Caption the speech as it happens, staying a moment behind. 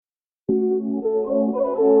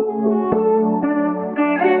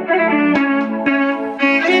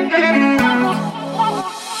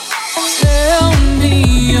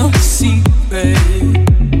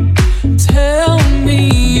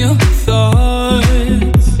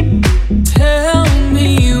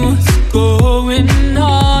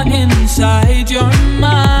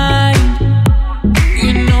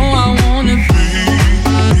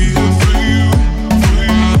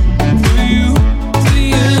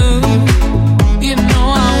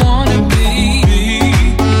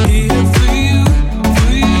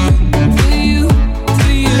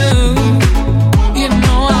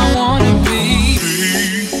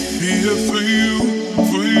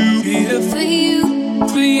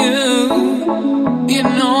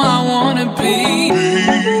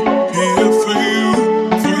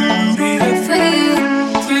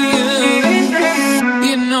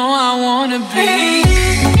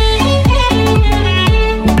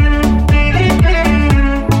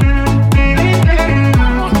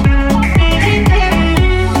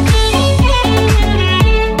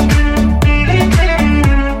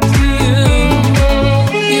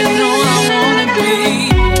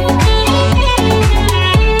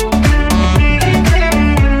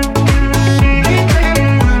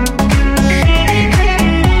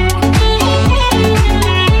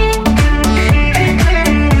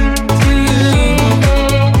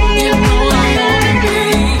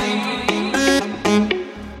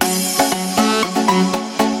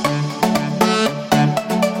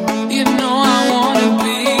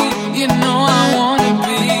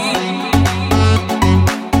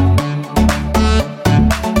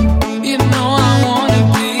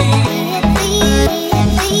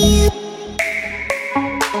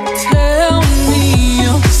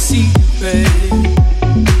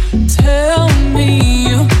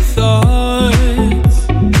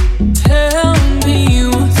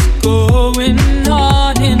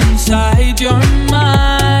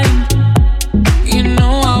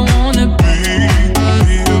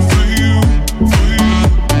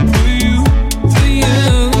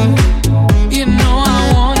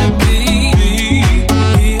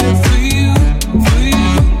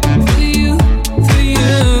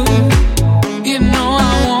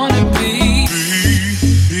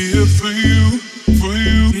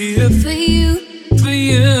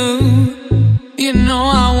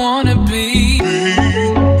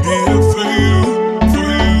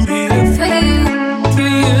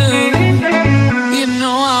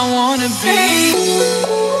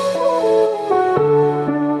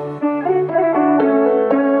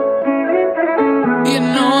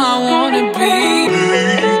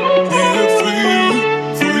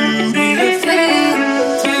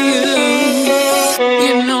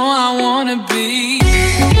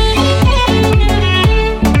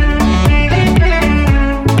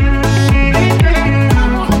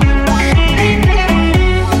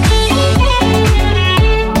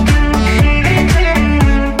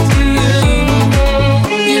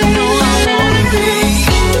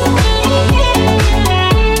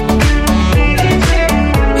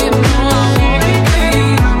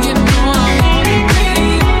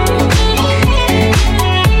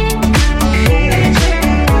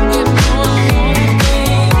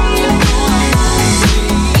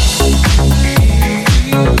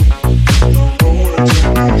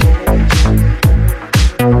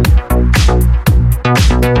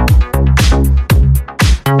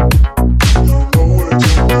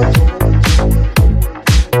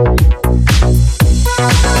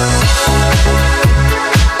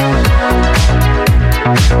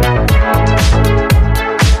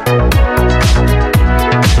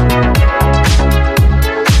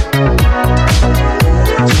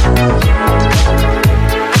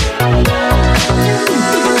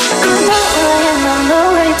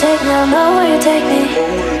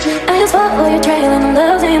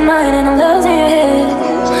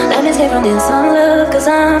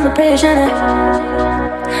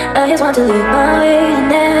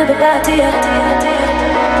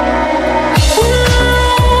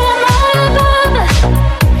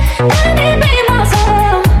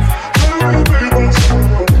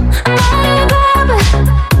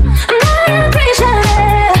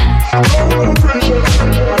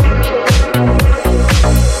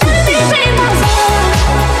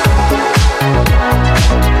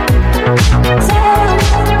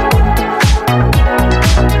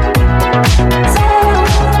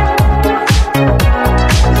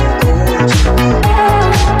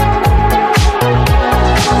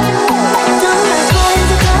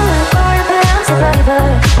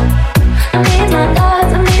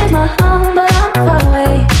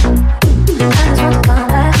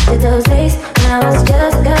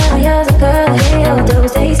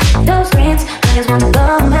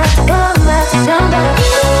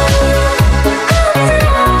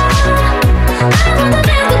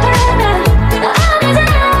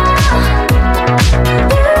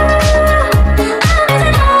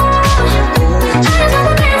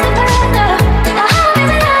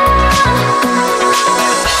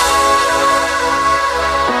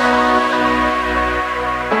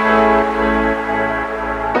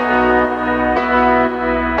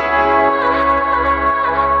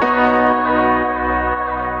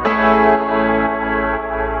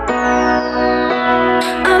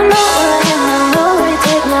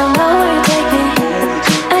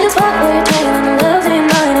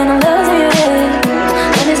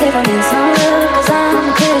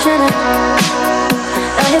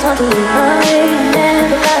to lose my way,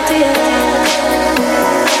 never got to you.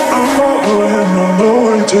 I'm not going, I know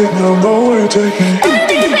where you take me, I know where you take me. Don't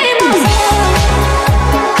need me more.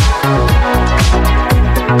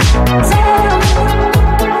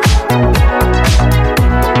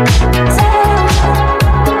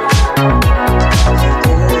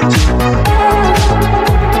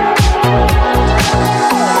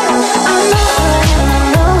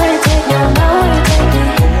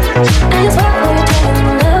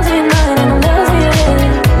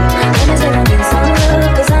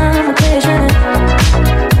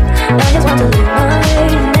 I just want to live my life.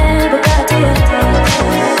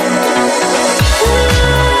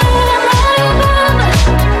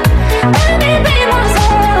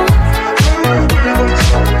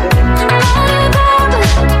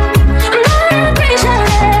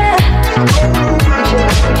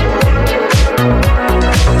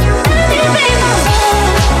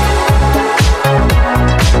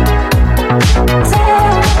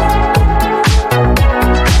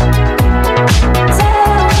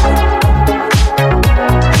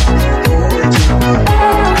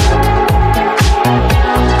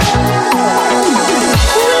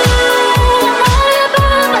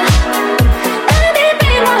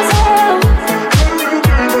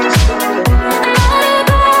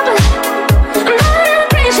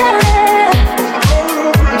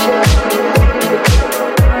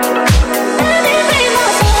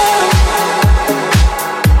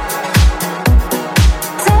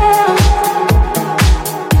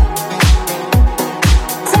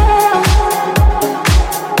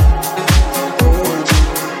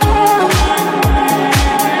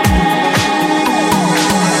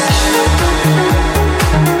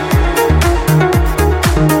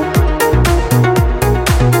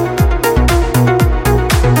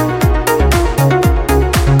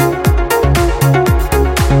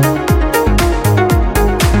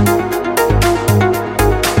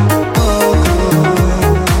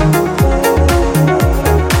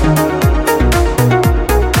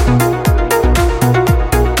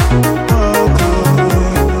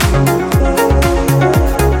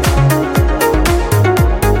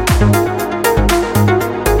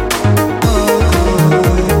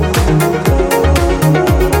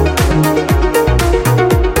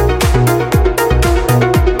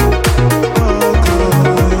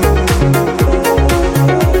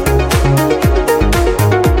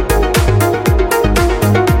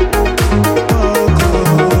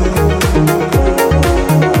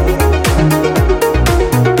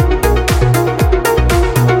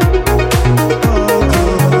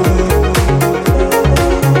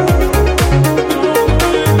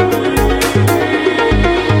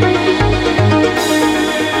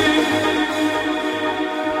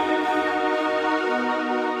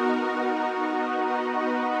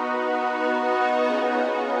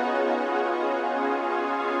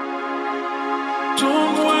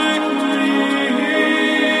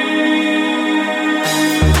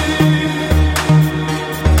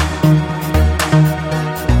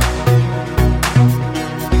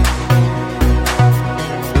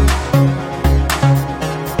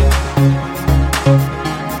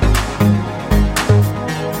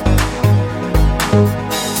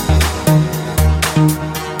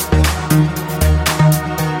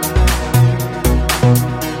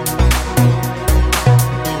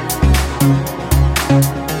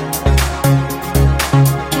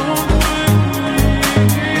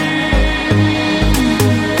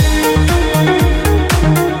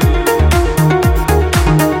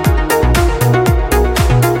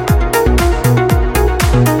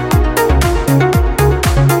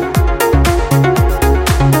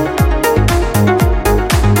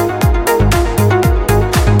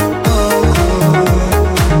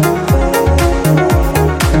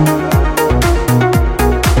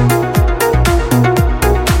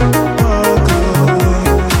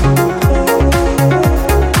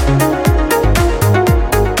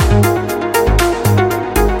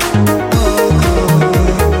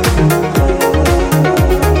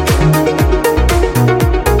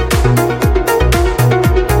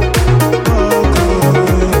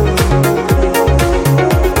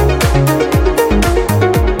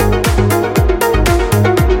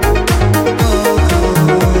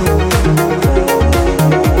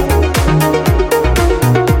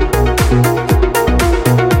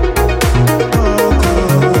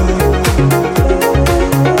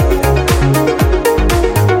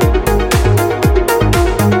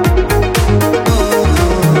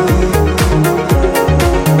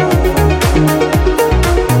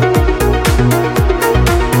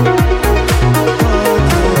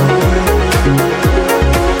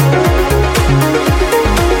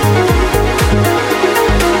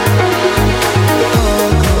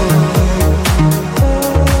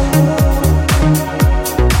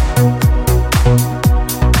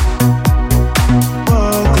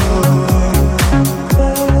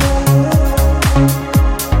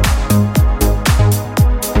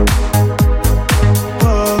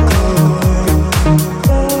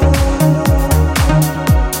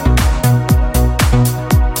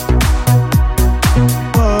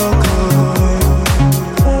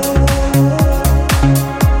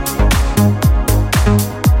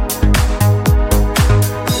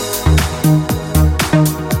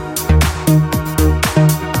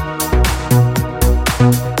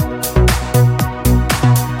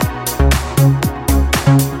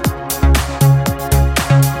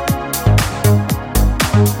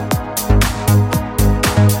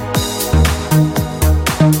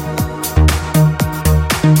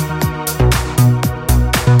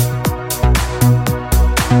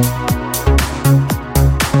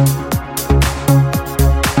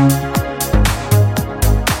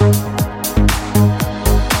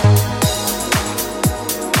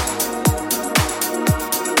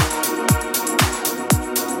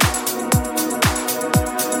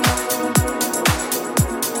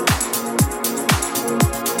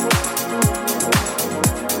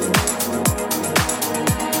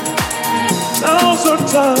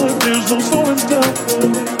 there's no slowing down.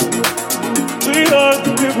 We are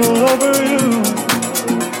the people over you.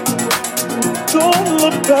 Don't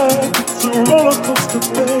look back, it's a roller coaster,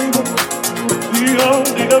 baby. We are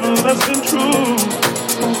the everlasting truth.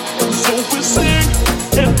 So we sing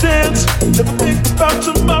and dance, never think about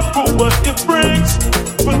tomorrow, what it brings.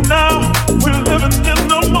 But now we're living in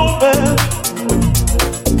the moment,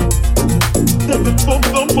 living for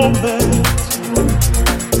the moment.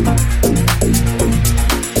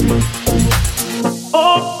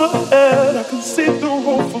 Up ahead, I can see the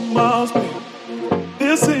road for miles, baby.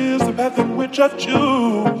 This is the path in which I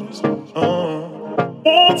choose.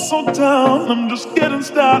 Won't slow down, I'm just getting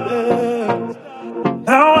started.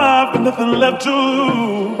 Now I've got nothing left to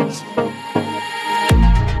lose.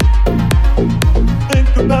 Think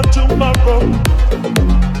about tomorrow,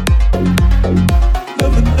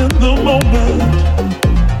 living in the moment,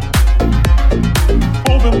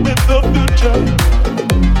 moving with the future,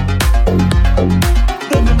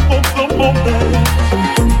 living for the moment.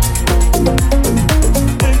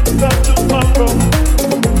 Think about tomorrow,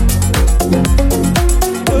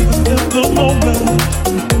 living in the moment.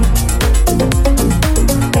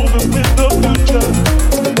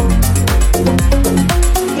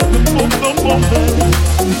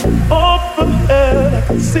 Up ahead, I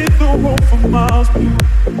can see the road for miles.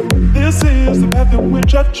 This is the path in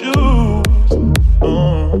which I choose.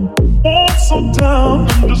 Won't slow down,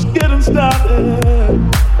 I'm just getting started.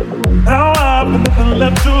 Now I've got nothing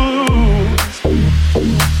left to lose.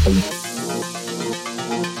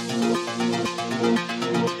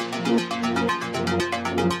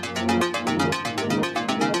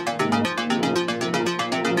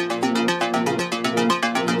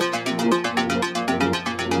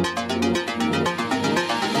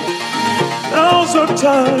 Now's our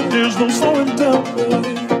time, there's no slowing down,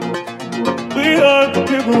 baby. We are the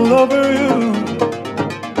people over you.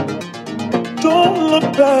 Don't look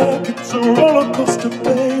back, it's a roller coaster,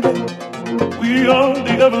 baby. We are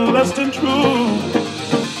the everlasting truth.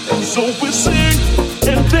 And so we sing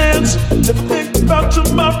and dance, never think about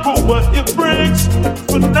tomorrow, what it brings.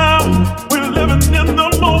 For now, we're living in the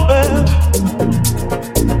moment,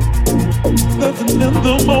 living in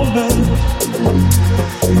the moment.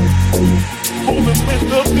 Moving with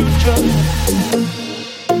the future.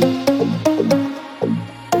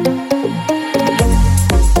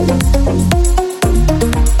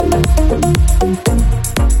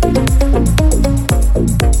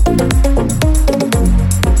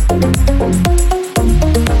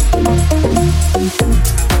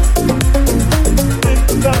 Think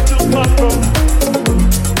about tomorrow,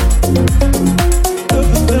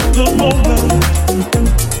 living in the moment.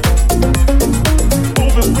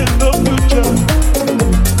 Moving with the future,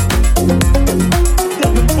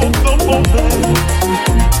 living for the moment.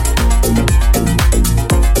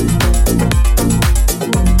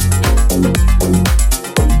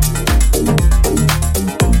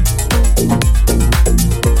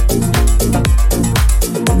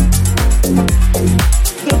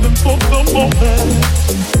 Living for the moment.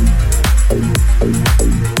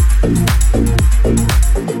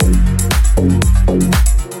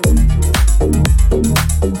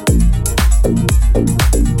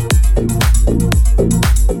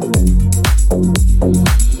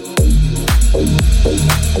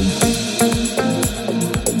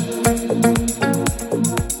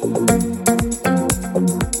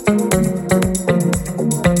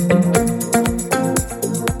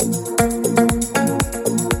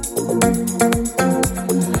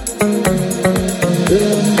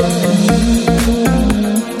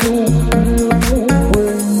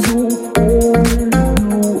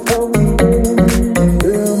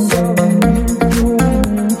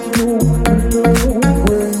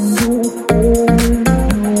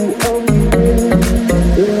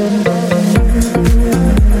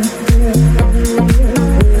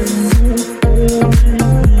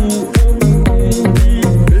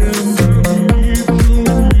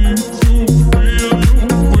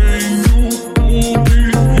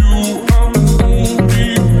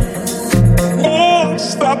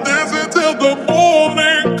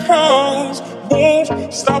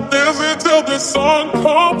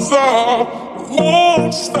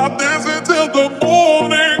 Won't stop dancing till the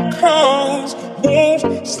morning comes.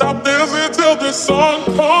 Won't stop dancing till the sun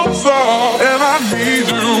comes up. And I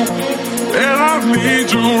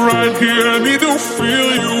need you right here. I need to feel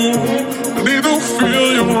you. I need to feel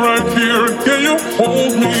you right here. Can you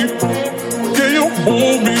hold me? Can you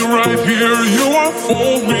hold me right here? You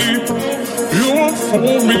unfold me. You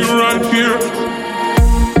unfold me right here.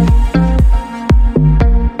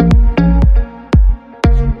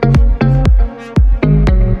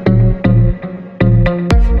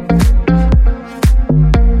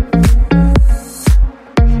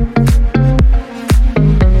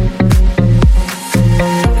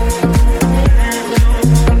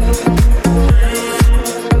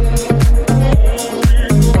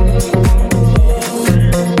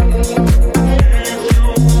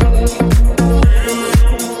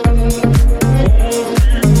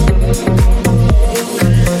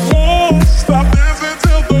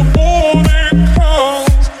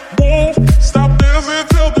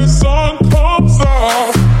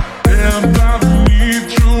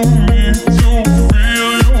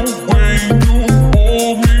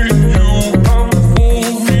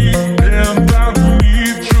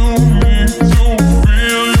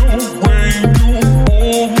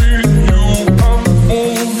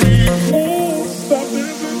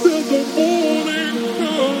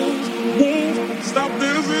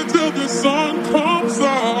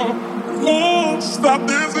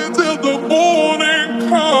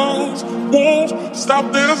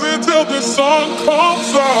 stop dancing till the sun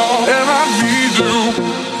comes on. And I need you,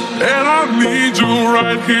 and I need you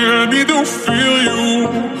right here. I need to feel you,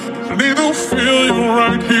 I need to feel you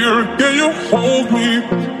right here. Can you hold me?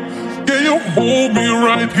 Can you hold me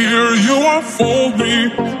right here? You unfold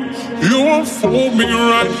me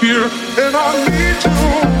right here. And I need you,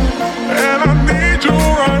 and I need you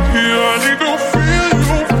right here. I need to feel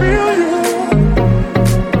you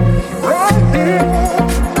right here.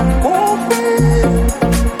 Hold me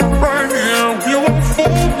right here. You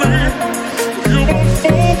unfold me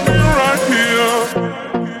right here.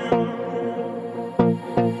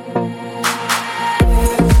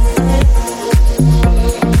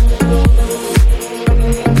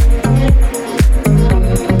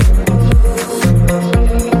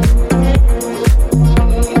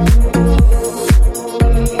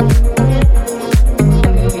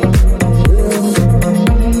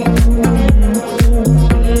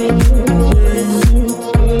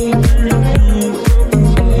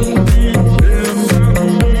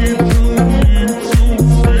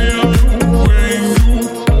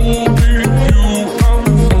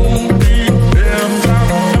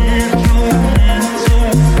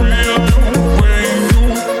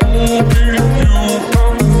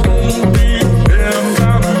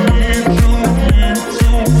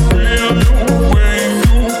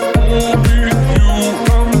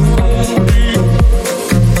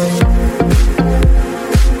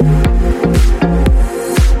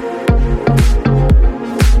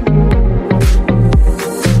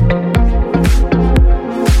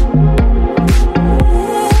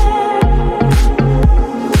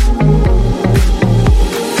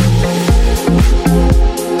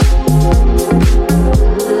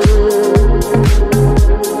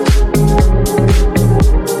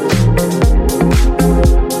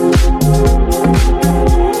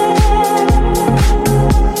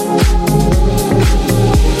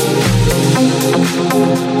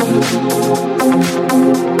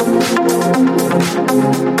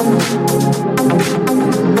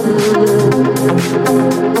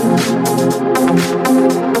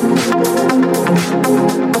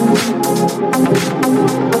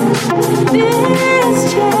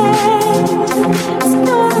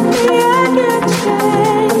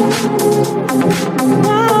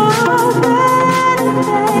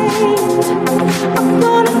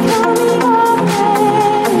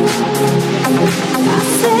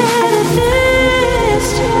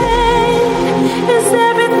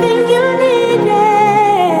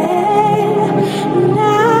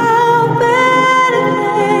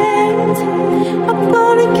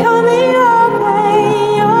 Coming your way.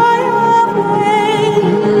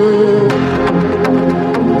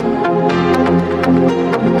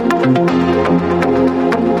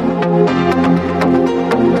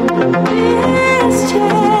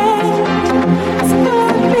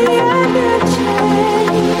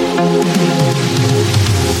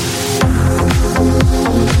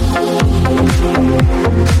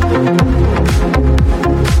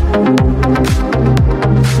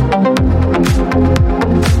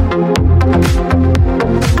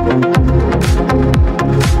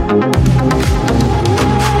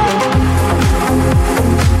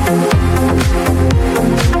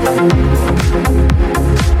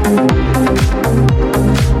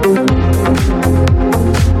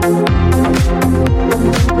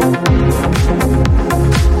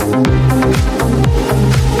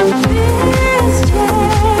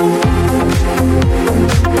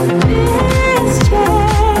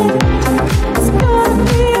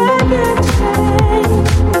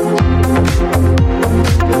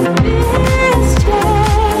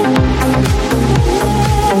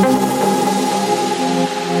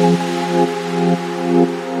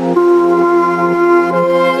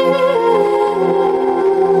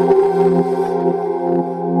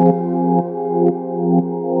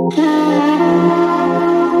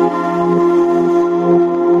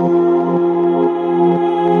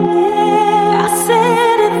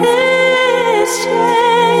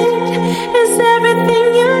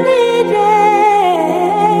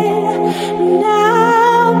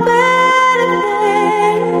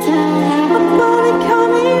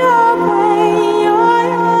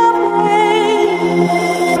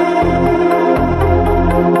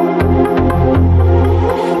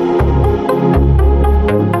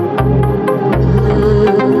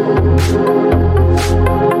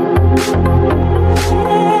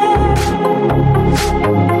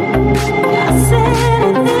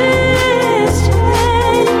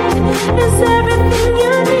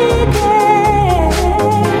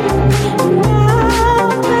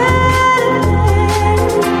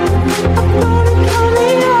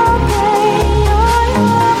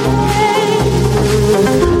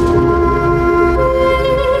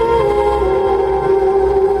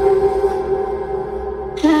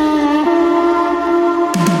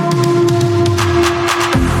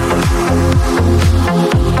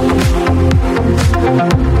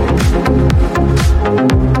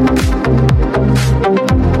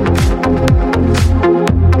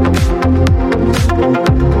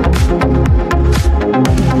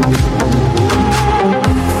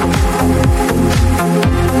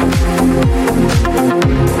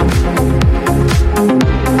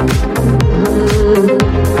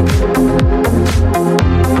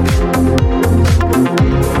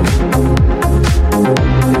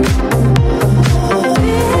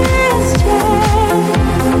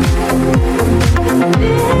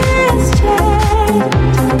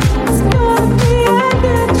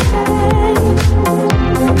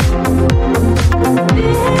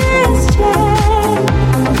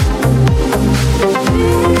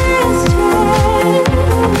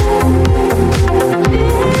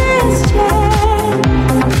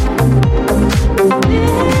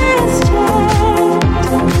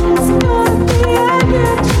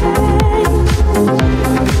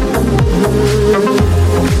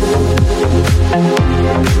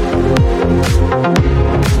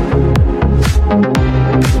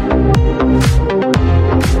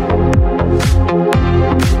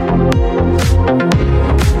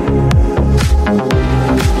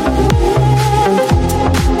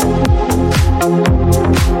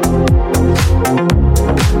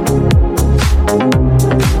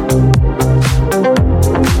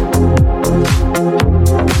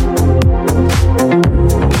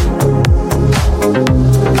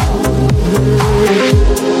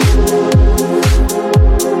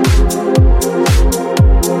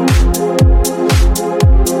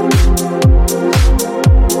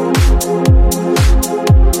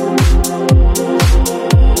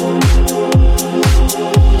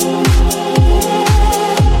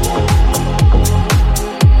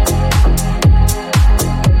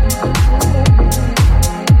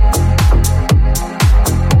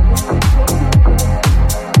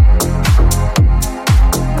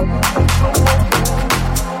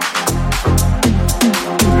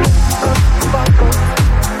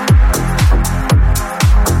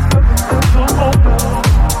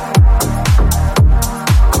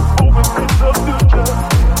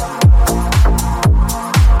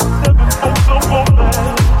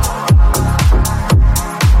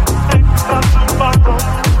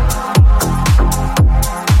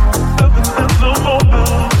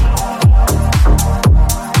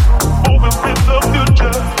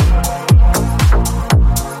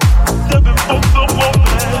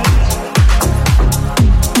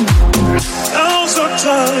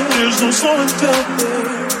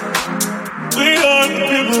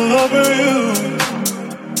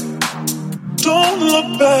 Don't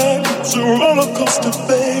look back, it's a roller coaster,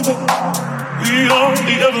 baby. We are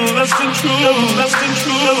the everlasting truth, everlasting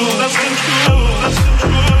truth, everlasting truth, everlasting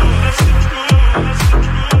truth, everlasting truth,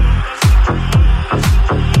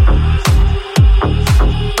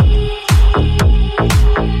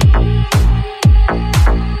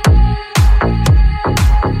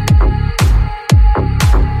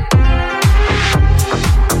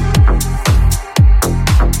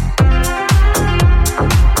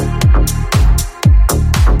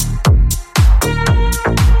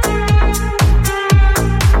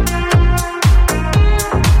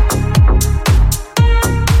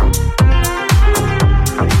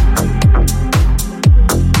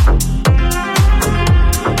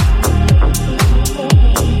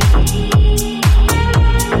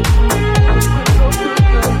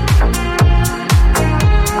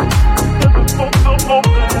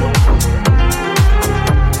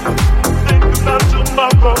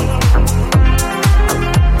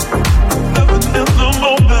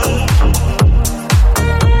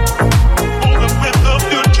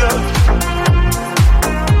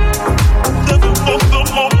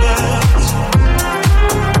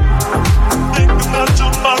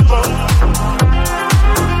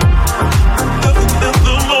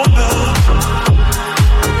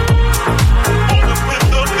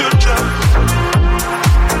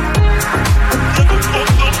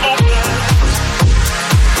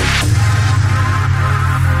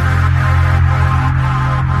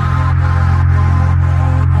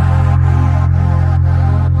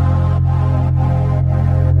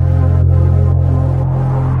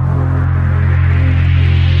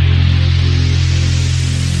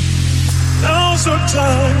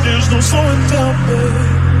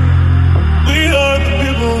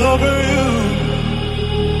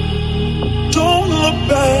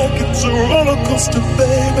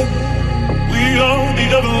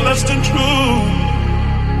 everlasting truth.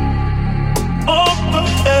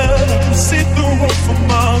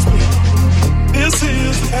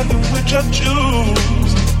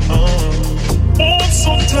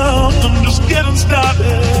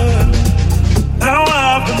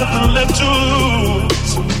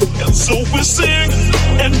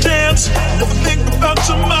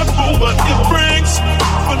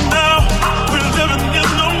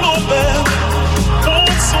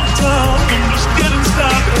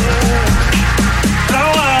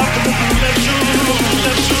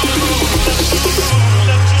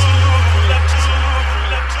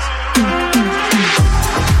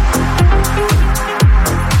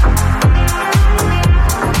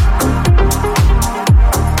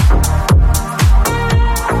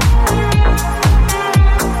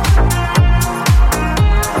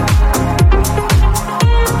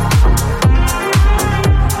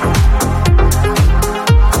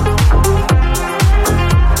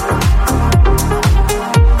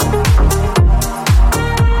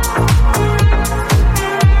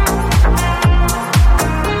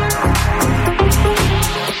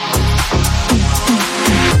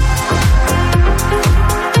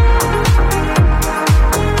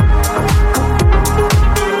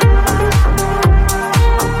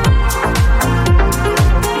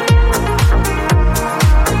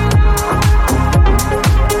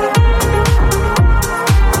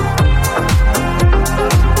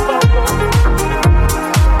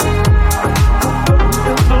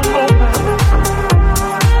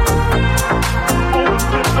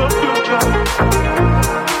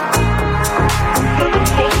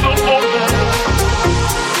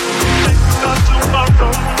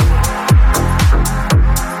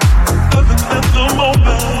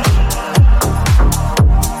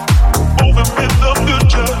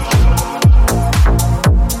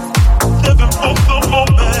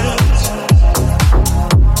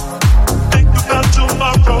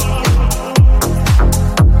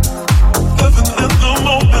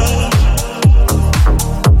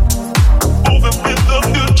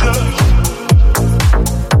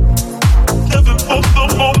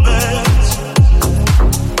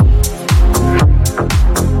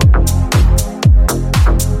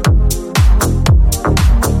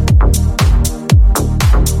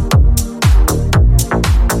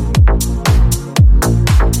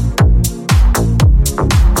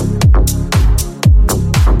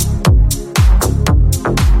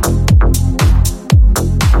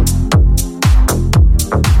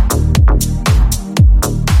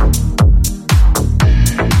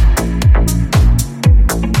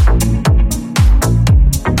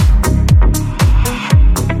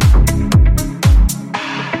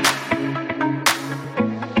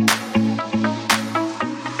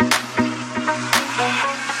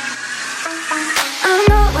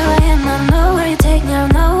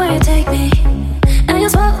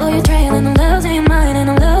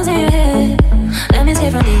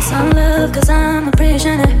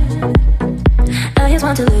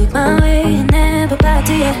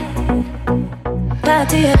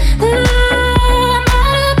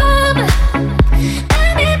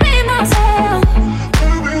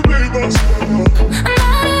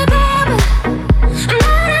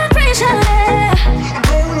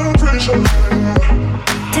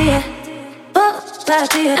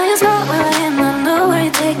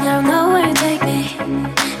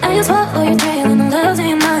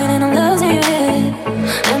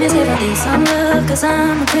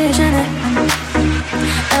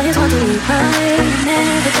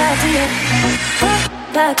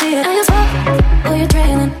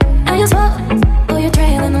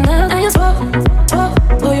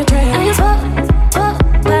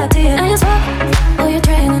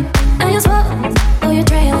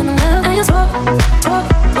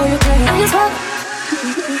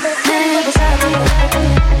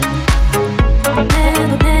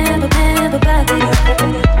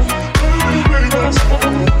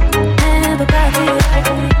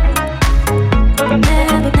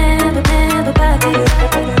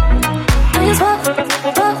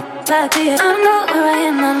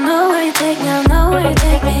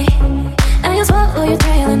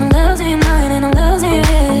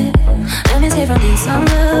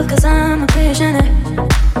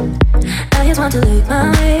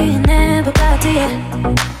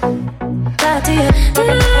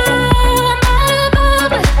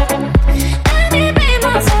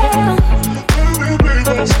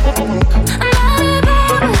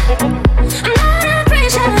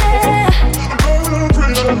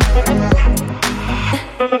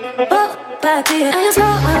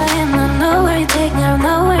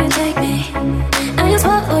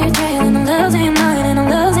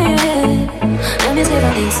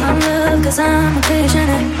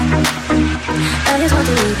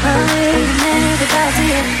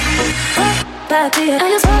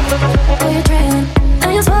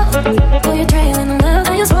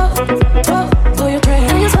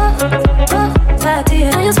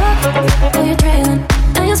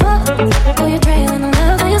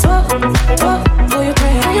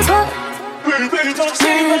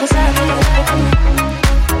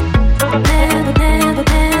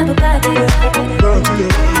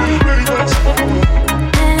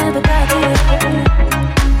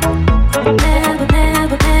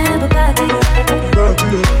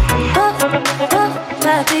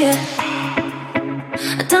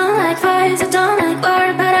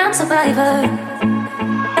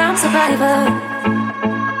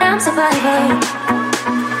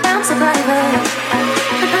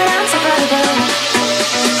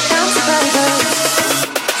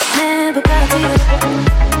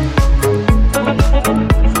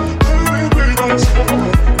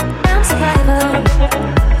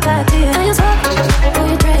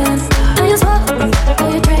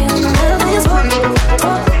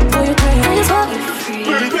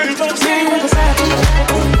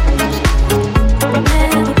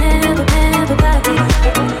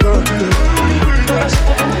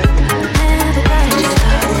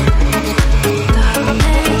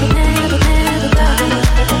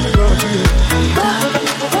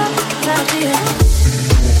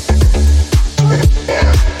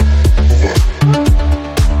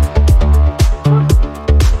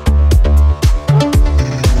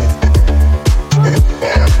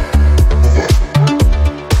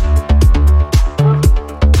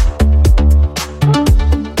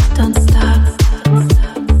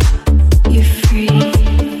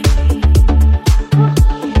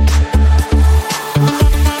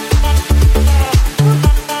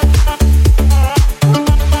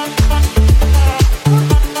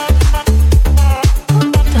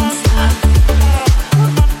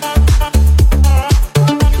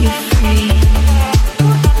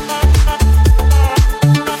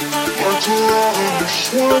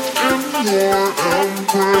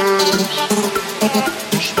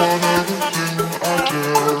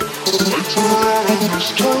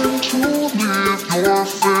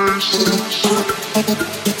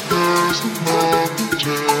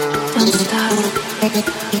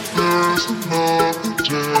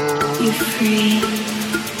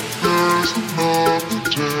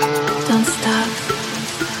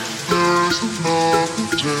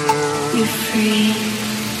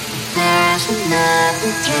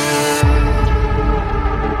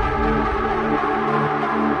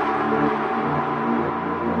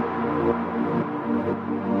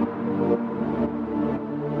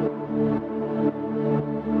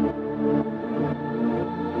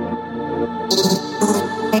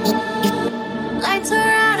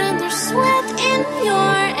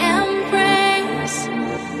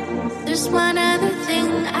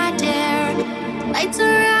 Lights are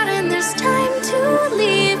out and there's time to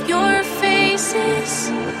leave your face.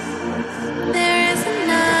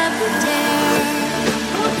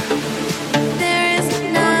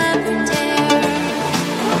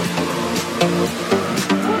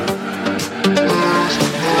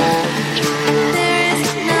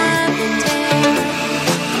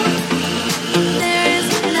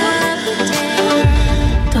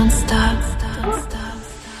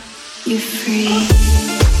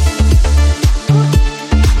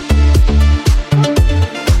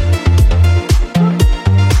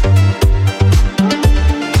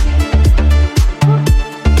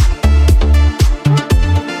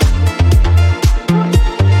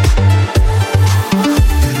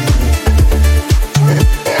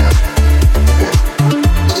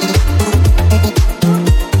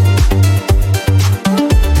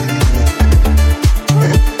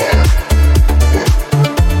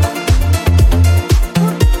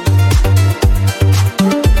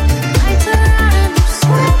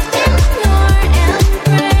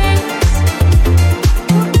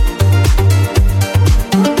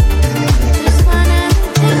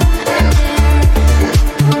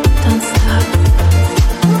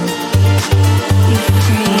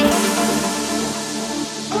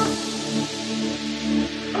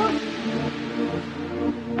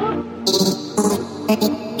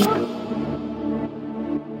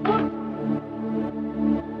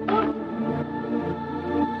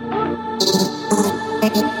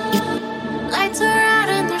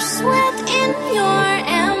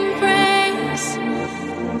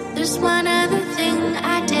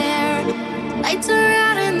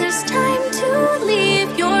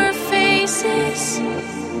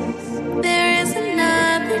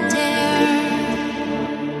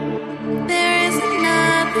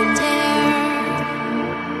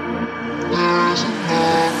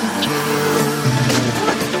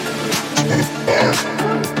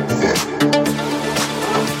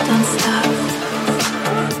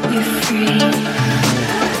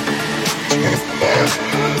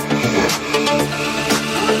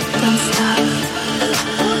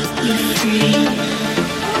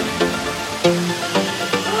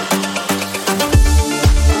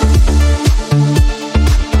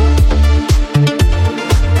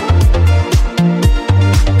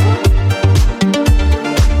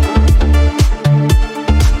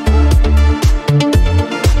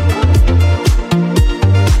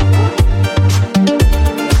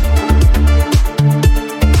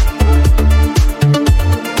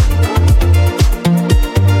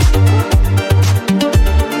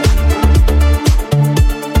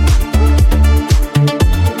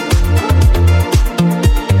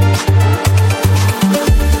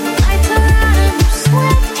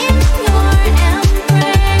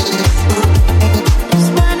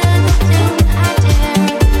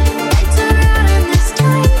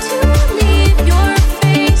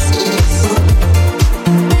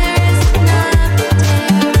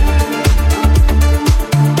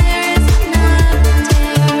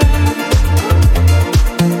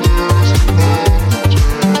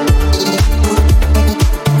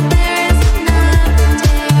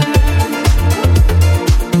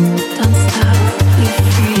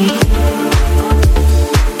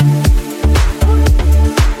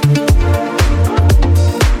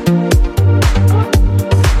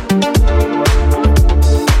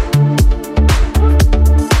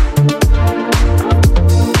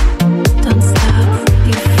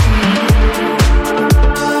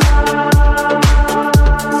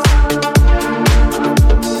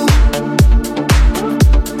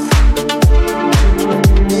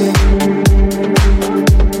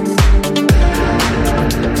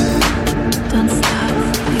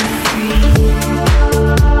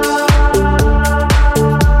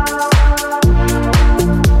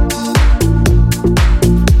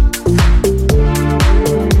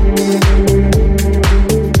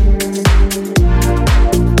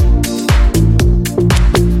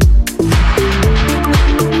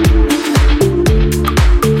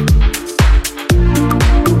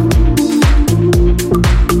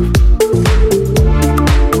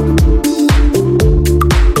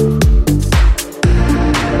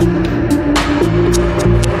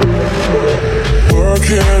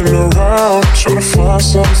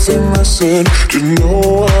 something missing. Didn't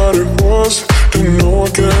know what it was, didn't know I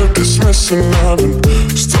kept dismissing. I've been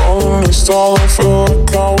stalling and stalling, felt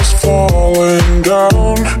like I was falling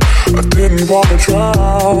down. I didn't wanna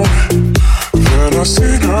drown. Then I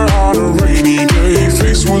seen her on a rainy day,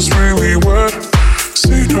 face was really wet.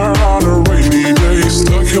 Seen her on a rainy day,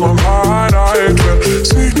 stuck in my mind, I regret.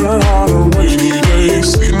 Seen her on a rainy day,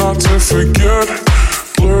 seen not to forget.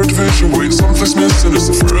 Blurred vision, wait, something's missing. It's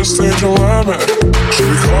the first angel I met. She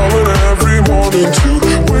be calling every morning to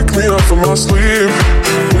wake me up from my sleep,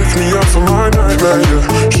 wake me up from my nightmare,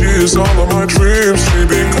 yeah. She is all of my dreams. She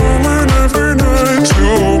be calling every night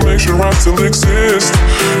to make sure I still exist,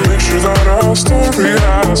 make sure that our story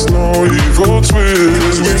has no evil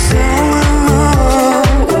twist. We fell in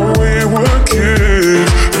love when we were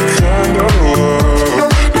kids, the kind of love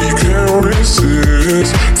that you can't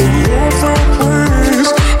resist. The love that plays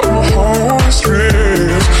on my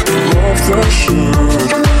heartstrings, the love that should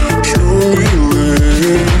truly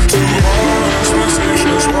live. To our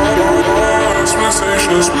expectations,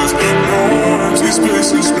 with no empty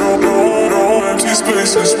spaces, no empty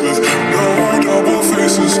spaces, with no double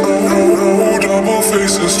faces, no double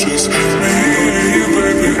faces, just me and you,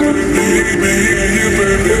 baby, me and you,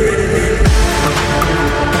 baby.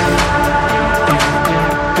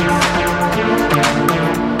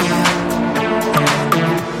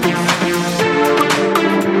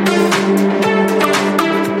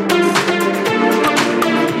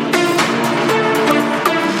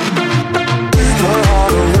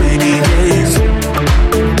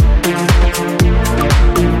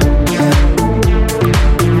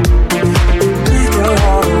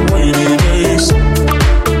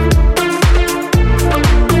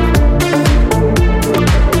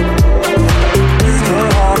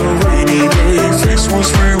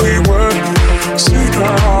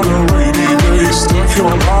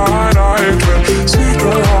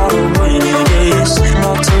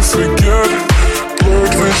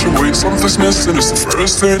 Something's missing, it's the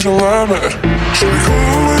first angel I met. She be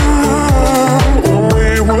calling out when we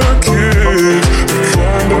were kids, the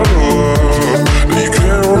kind of love that you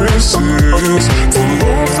can't resist. The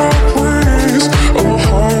love that plays on my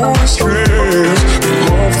heartstrings, the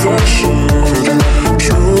love that should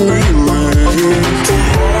truly live. To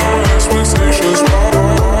our expectations, with no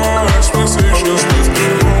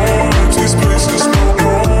empty spaces, no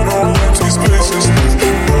empty spaces,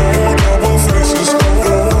 with no double faces,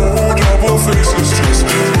 no faces, just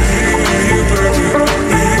me and you, baby,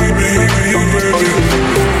 me and you, baby.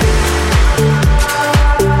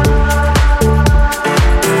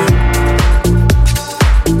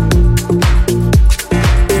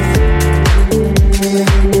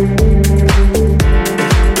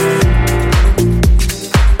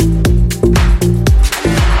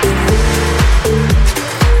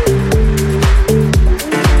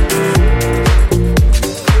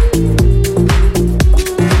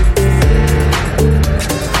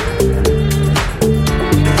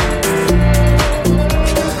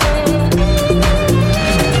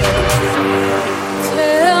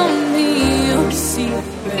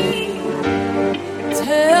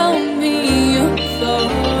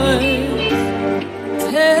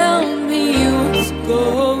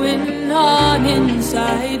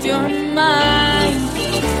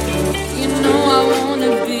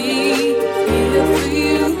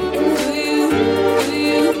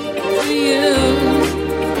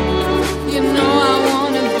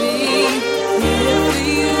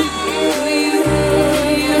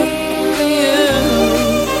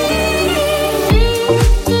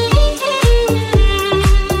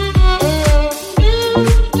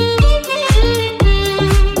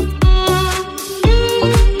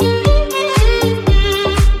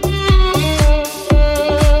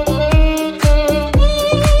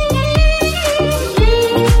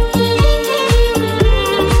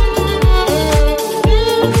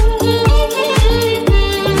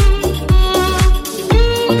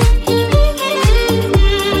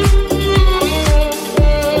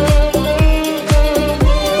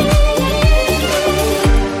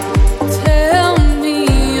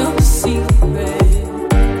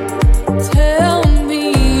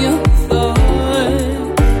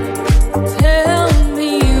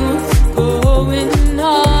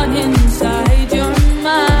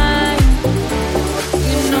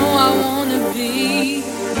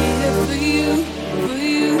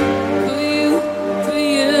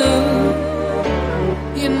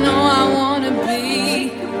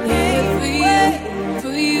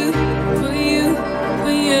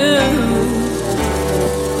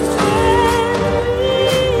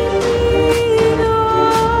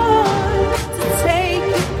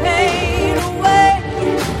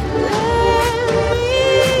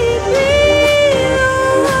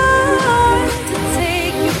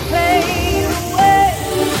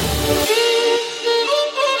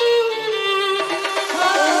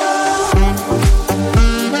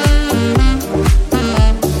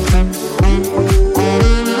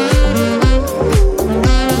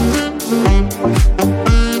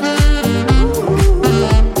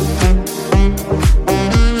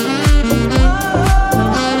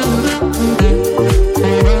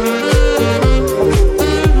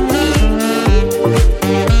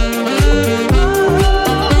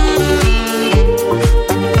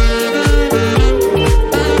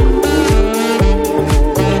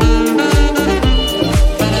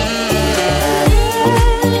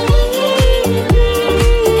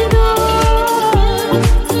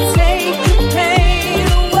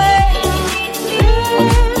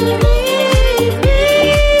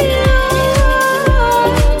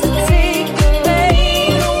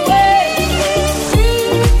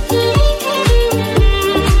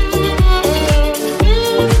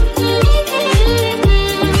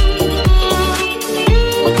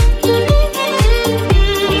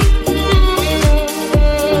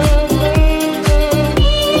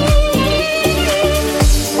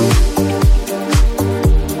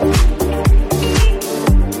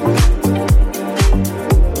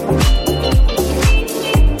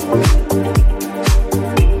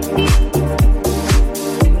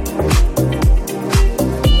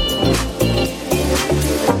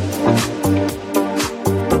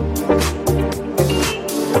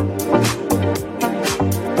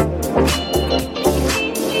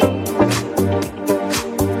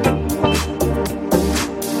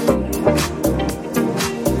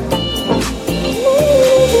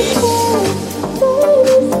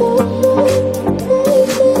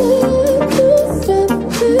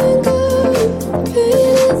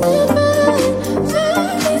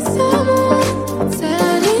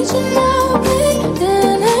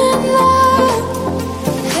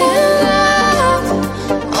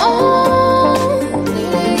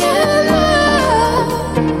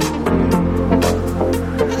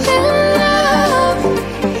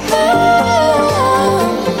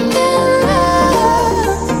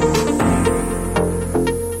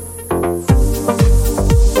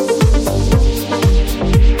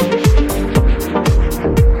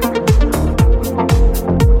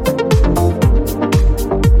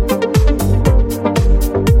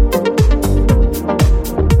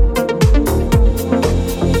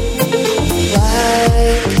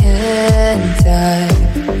 can't I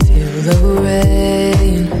feel the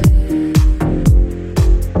rain?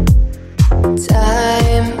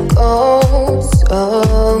 Time goes so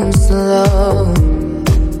slow.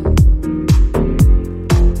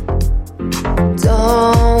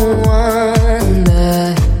 Don't wanna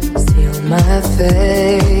seal my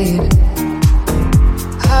fate.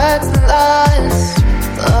 Heart's lost,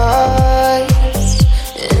 lost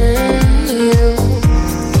in you.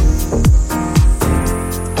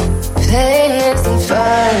 Pain isn't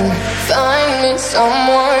fun, find me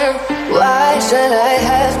someone. Why should I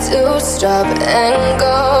have to stop and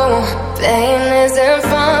go? Pain isn't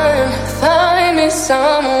fun, find me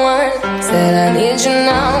someone. Said I need you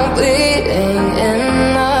now, bleeding in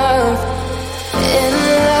love,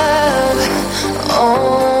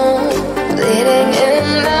 oh, bleeding in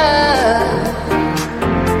love,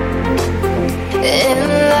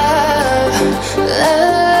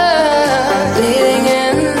 love, bleeding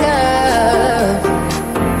in love.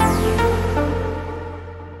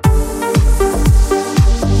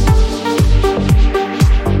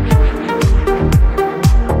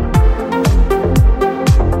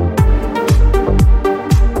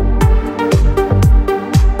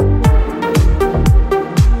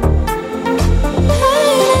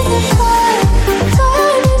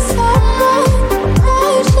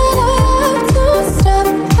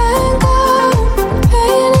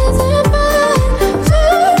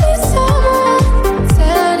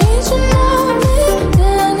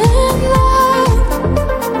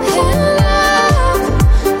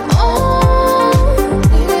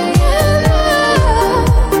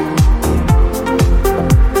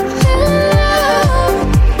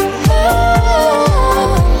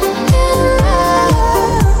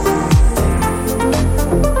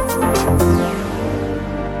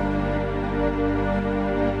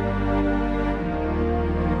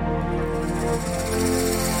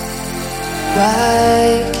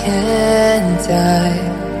 Why can't I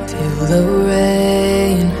feel the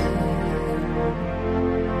rain?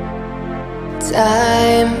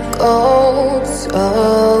 Time goes so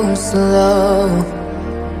slow.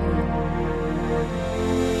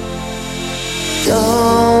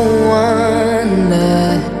 Don't wanna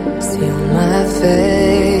seal my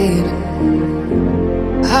fate.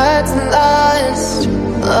 Heart's lost,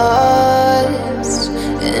 lost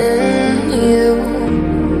in you.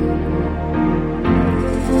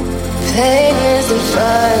 Pain isn't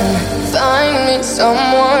fun, find me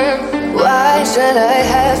someone. Why should I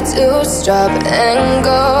have to stop and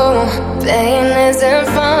go? Pain isn't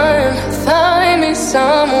fun, find me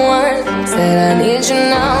someone. Said I need you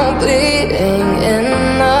now, bleeding in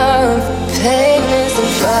love. Pain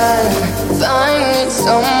isn't fun, find me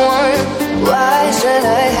someone. Why should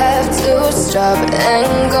I have to stop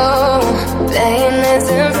and go? Pain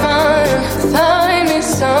isn't fun, find me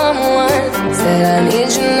someone. Said I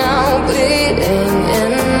need you now, bleeding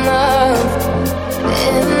in love,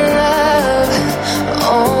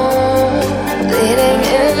 oh, bleeding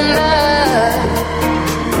in love,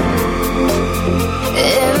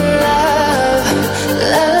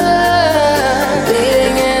 love,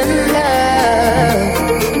 bleeding in love.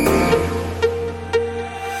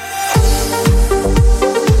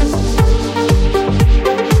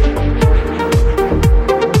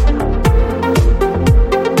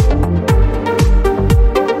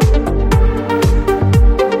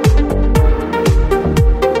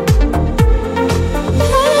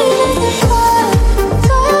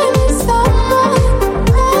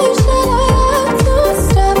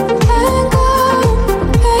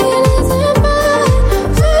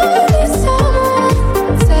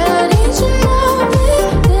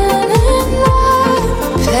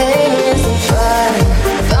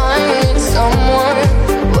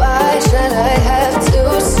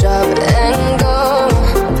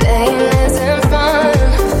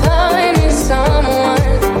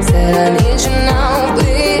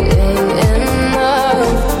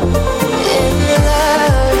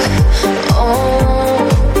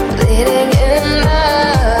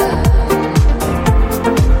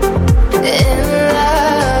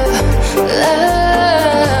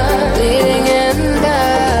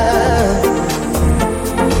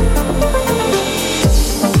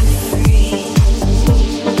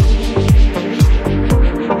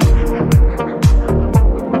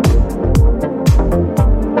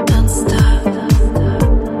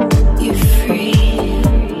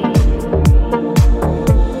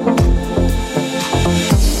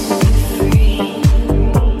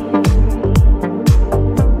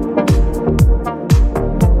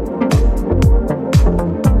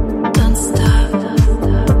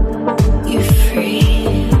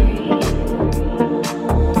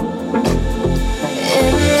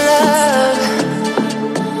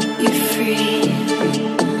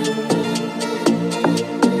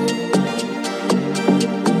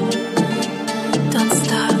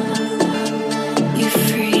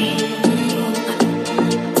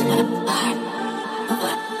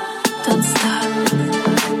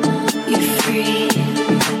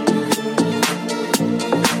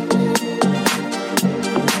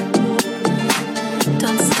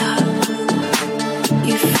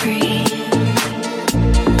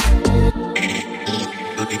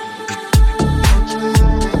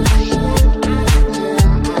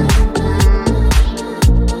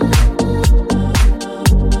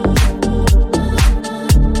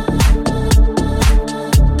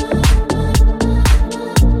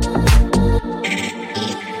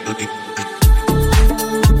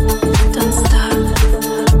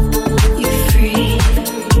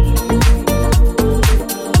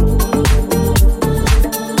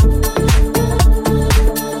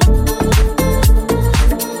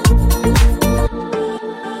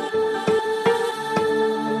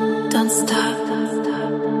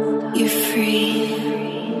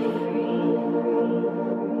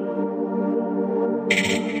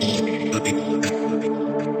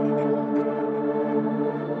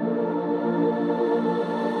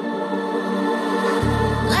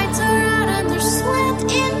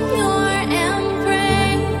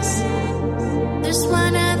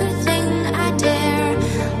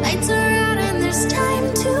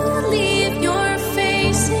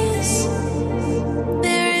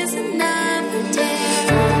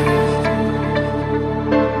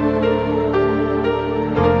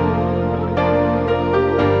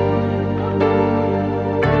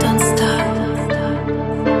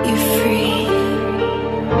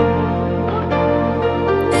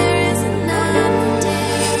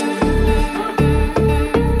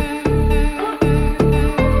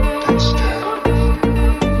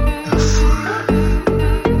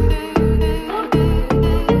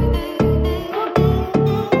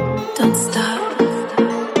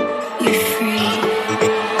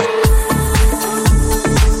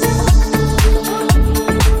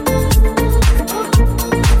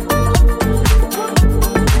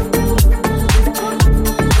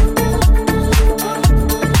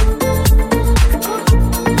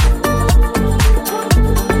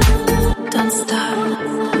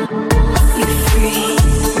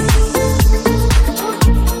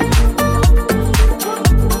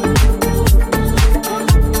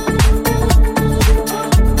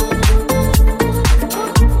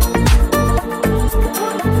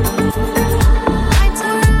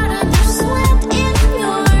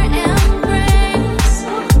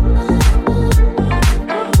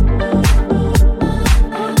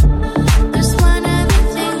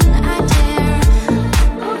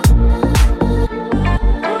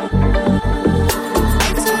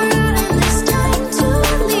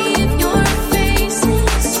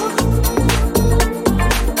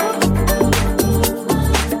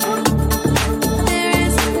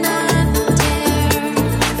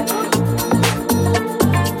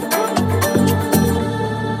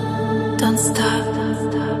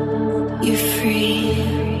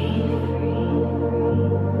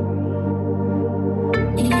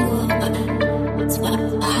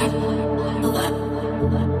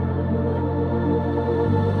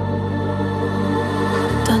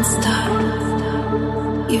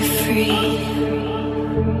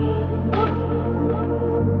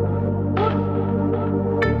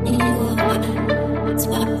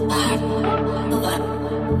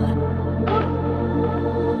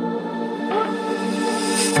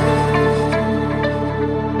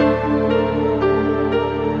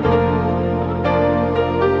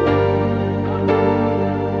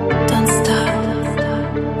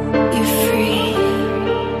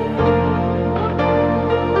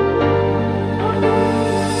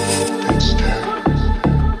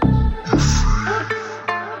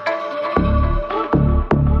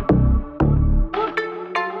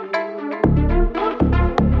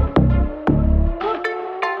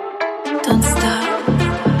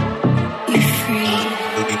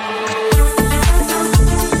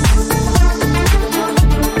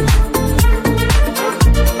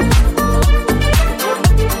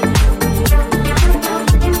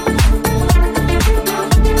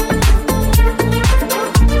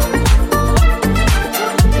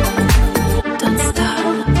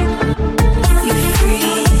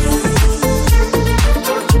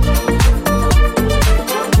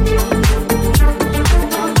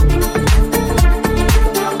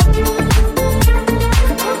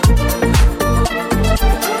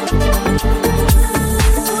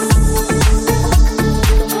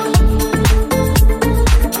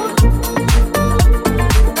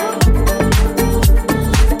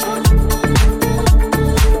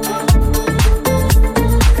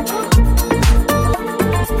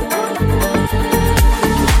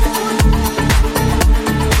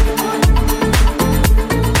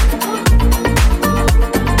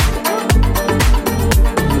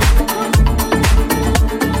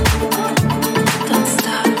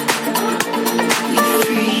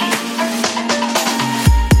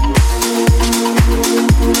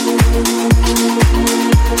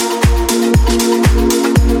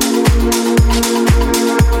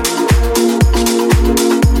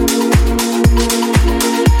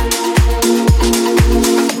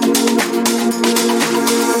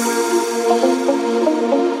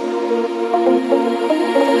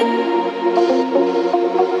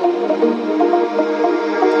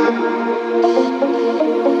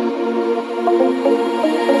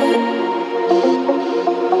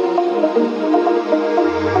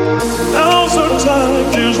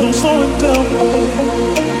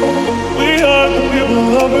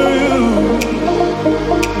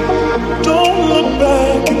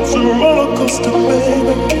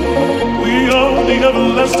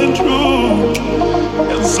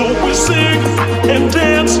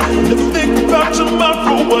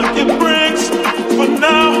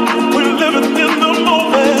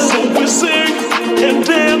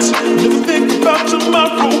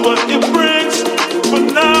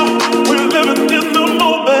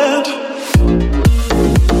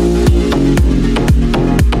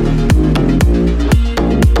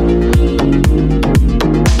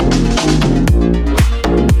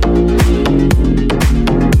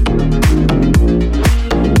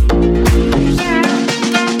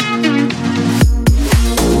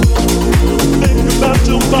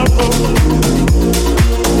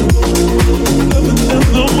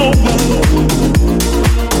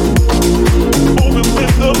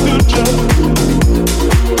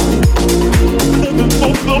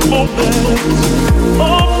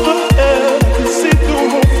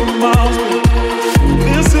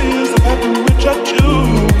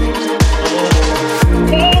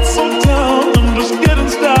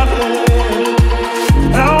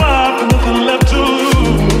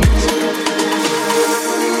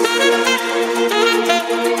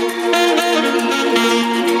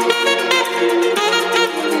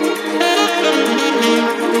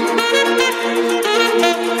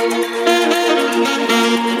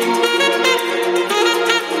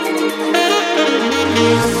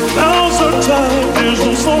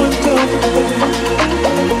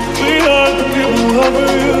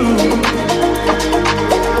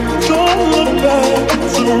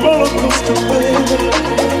 roller coaster, baby.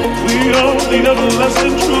 We are the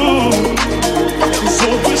everlasting truth.